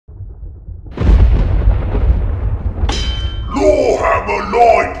Warhammer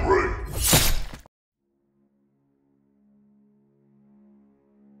Library!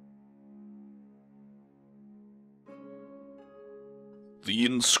 The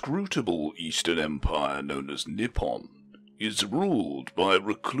inscrutable Eastern Empire known as Nippon is ruled by a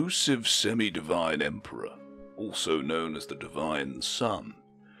reclusive semi-divine emperor, also known as the Divine Sun.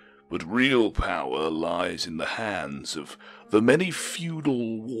 But real power lies in the hands of the many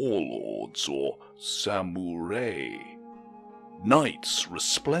feudal warlords, or samurai. Knights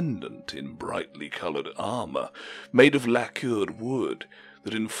resplendent in brightly coloured armour, made of lacquered wood,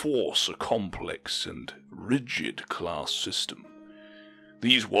 that enforce a complex and rigid class system.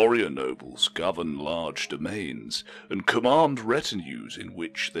 These warrior nobles govern large domains, and command retinues in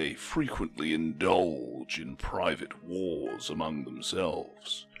which they frequently indulge in private wars among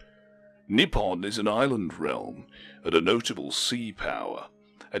themselves. Nippon is an island realm, and a notable sea power,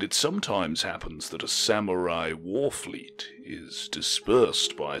 and it sometimes happens that a samurai war fleet is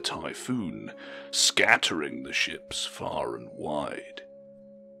dispersed by a typhoon, scattering the ships far and wide.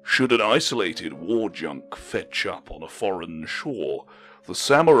 Should an isolated war junk fetch up on a foreign shore, the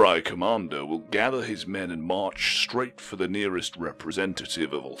samurai commander will gather his men and march straight for the nearest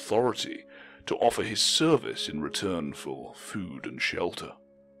representative of authority to offer his service in return for food and shelter.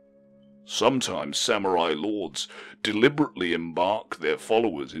 Sometimes samurai lords deliberately embark their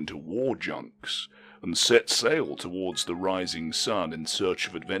followers into war junks and set sail towards the rising sun in search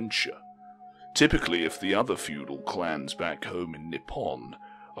of adventure, typically if the other feudal clans back home in Nippon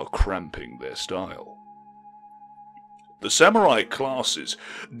are cramping their style. The samurai classes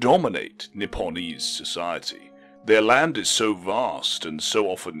dominate Nipponese society. Their land is so vast and so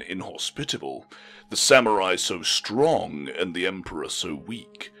often inhospitable, the samurai so strong and the emperor so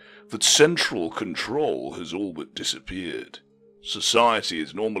weak, that central control has all but disappeared. Society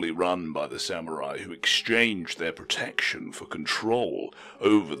is normally run by the samurai, who exchange their protection for control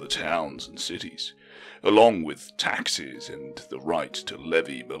over the towns and cities, along with taxes and the right to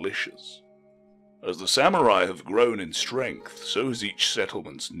levy militias. As the samurai have grown in strength, so has each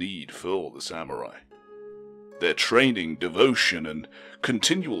settlement's need for the samurai. Their training, devotion, and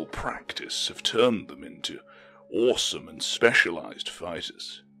continual practice have turned them into awesome and specialized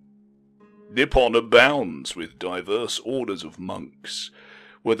fighters. Nippon abounds with diverse orders of monks,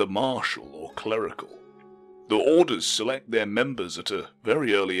 whether martial or clerical. The orders select their members at a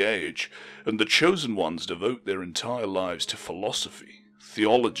very early age, and the chosen ones devote their entire lives to philosophy,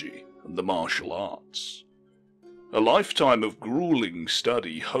 theology, and the martial arts. A lifetime of grueling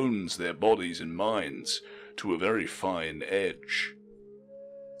study hones their bodies and minds to a very fine edge.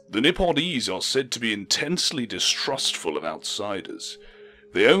 The Nipponese are said to be intensely distrustful of outsiders.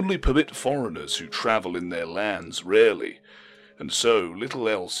 They only permit foreigners who travel in their lands rarely, and so little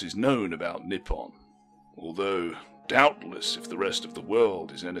else is known about Nippon, although doubtless if the rest of the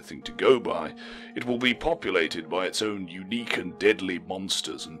world is anything to go by, it will be populated by its own unique and deadly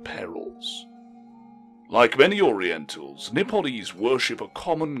monsters and perils. Like many Orientals, Nipponese worship a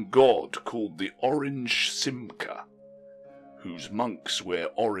common god called the Orange Simka, whose monks wear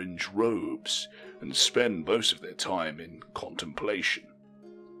orange robes and spend most of their time in contemplation.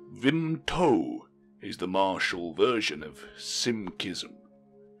 Vimto is the martial version of Simkism.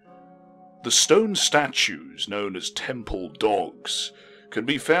 The stone statues, known as temple dogs, can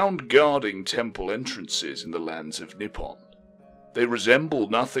be found guarding temple entrances in the lands of Nippon. They resemble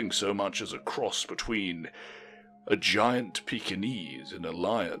nothing so much as a cross between a giant Pekingese and a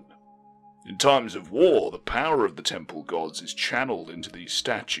lion. In times of war, the power of the temple gods is channeled into these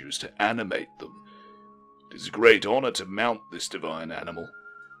statues to animate them. It is a great honor to mount this divine animal,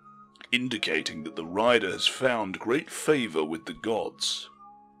 indicating that the rider has found great favor with the gods.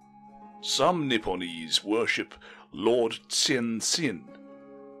 Some Nipponese worship Lord Tien-Sin,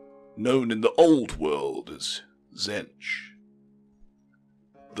 known in the Old World as Zench.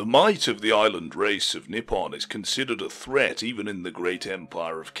 The might of the island race of Nippon is considered a threat even in the great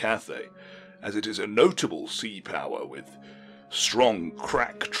empire of Cathay, as it is a notable sea power with strong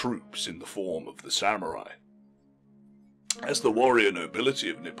crack troops in the form of the samurai. As the warrior nobility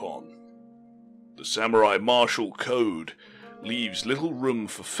of Nippon, the samurai martial code leaves little room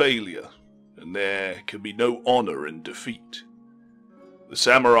for failure, and there can be no honor in defeat. The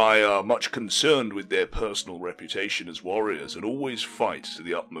samurai are much concerned with their personal reputation as warriors and always fight to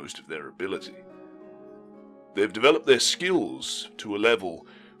the utmost of their ability. They have developed their skills to a level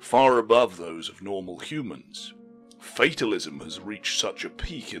far above those of normal humans. Fatalism has reached such a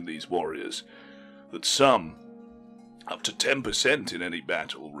peak in these warriors that some, up to 10% in any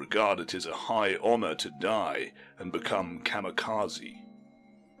battle, regard it as a high honor to die and become kamikaze.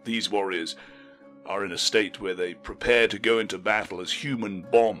 These warriors are in a state where they prepare to go into battle as human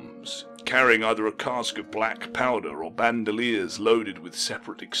bombs, carrying either a cask of black powder or bandoliers loaded with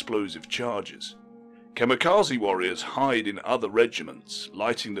separate explosive charges. Kamikaze warriors hide in other regiments,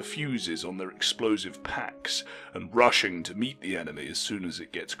 lighting the fuses on their explosive packs and rushing to meet the enemy as soon as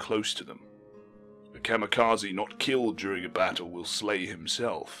it gets close to them. A kamikaze not killed during a battle will slay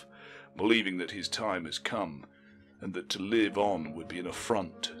himself, believing that his time has come, and that to live on would be an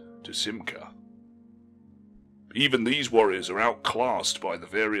affront to Simka. Even these warriors are outclassed by the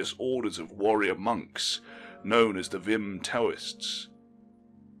various orders of warrior monks, known as the Vim Taoists.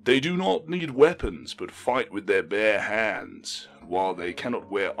 They do not need weapons, but fight with their bare hands, and while they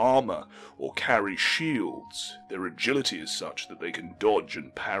cannot wear armor or carry shields, their agility is such that they can dodge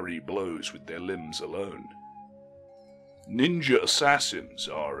and parry blows with their limbs alone. Ninja assassins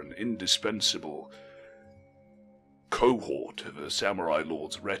are an indispensable cohort of a samurai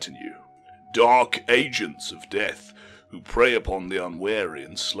lord's retinue, dark agents of death who prey upon the unwary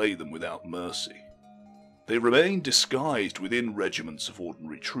and slay them without mercy. They remain disguised within regiments of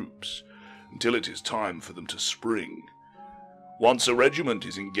ordinary troops, until it is time for them to spring. Once a regiment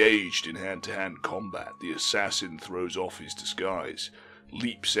is engaged in hand-to-hand combat, the assassin throws off his disguise,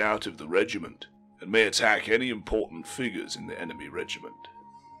 leaps out of the regiment, and may attack any important figures in the enemy regiment.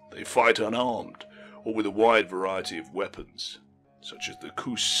 They fight unarmed, or with a wide variety of weapons, such as the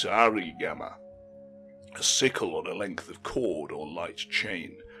kusarigama, a sickle on a length of cord or light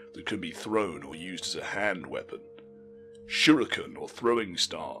chain that can be thrown or used as a hand weapon, shuriken or throwing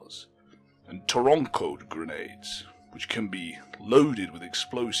stars, and toronko grenades, which can be loaded with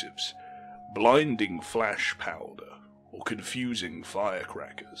explosives, blinding flash powder, or confusing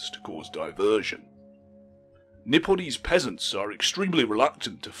firecrackers to cause diversion. Nipponese peasants are extremely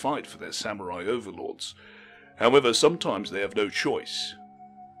reluctant to fight for their samurai overlords. However, sometimes they have no choice.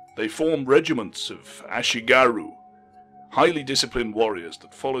 They form regiments of ashigaru, highly disciplined warriors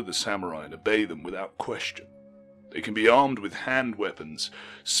that follow the samurai and obey them without question. They can be armed with hand weapons,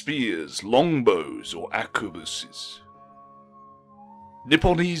 spears, longbows, or arquebuses.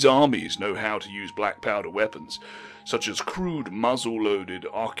 Nipponese armies know how to use black powder weapons, such as crude muzzle-loaded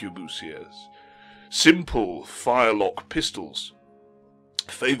arquebusiers, simple firelock pistols,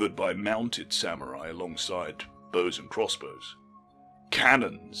 favoured by mounted samurai alongside bows and crossbows,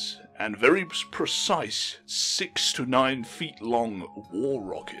 cannons, and very precise 6 to 9 feet long war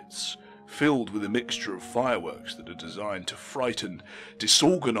rockets, filled with a mixture of fireworks that are designed to frighten,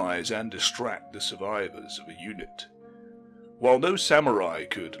 disorganize, and distract the survivors of a unit. While no samurai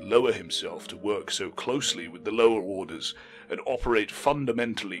could lower himself to work so closely with the lower orders and operate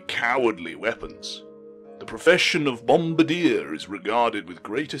fundamentally cowardly weapons, the profession of bombardier is regarded with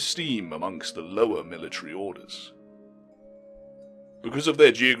great esteem amongst the lower military orders. Because of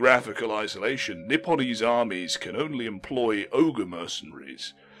their geographical isolation, Nipponese armies can only employ ogre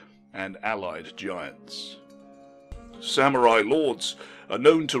mercenaries and allied giants. Samurai lords are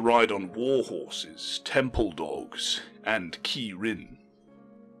known to ride on war horses, temple dogs, and kirin.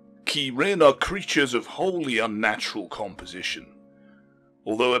 Kirin are creatures of wholly unnatural composition.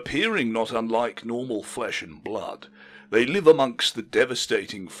 Although appearing not unlike normal flesh and blood, they live amongst the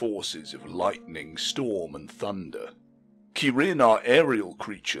devastating forces of lightning, storm, and thunder. Kirin are aerial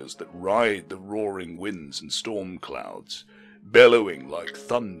creatures that ride the roaring winds and storm clouds, bellowing like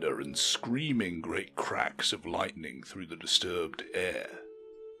thunder and screaming great cracks of lightning through the disturbed air.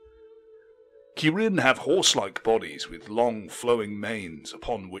 Kirin have horse-like bodies with long flowing manes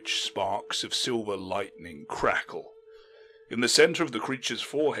upon which sparks of silver lightning crackle. In the center of the creature's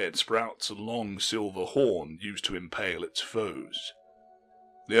forehead sprouts a long silver horn used to impale its foes.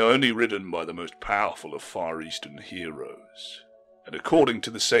 They are only ridden by the most powerful of Far Eastern heroes, and according to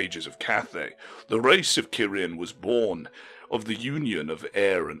the sages of Cathay, the race of Kirin was born of the union of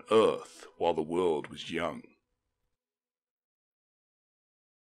air and earth while the world was young.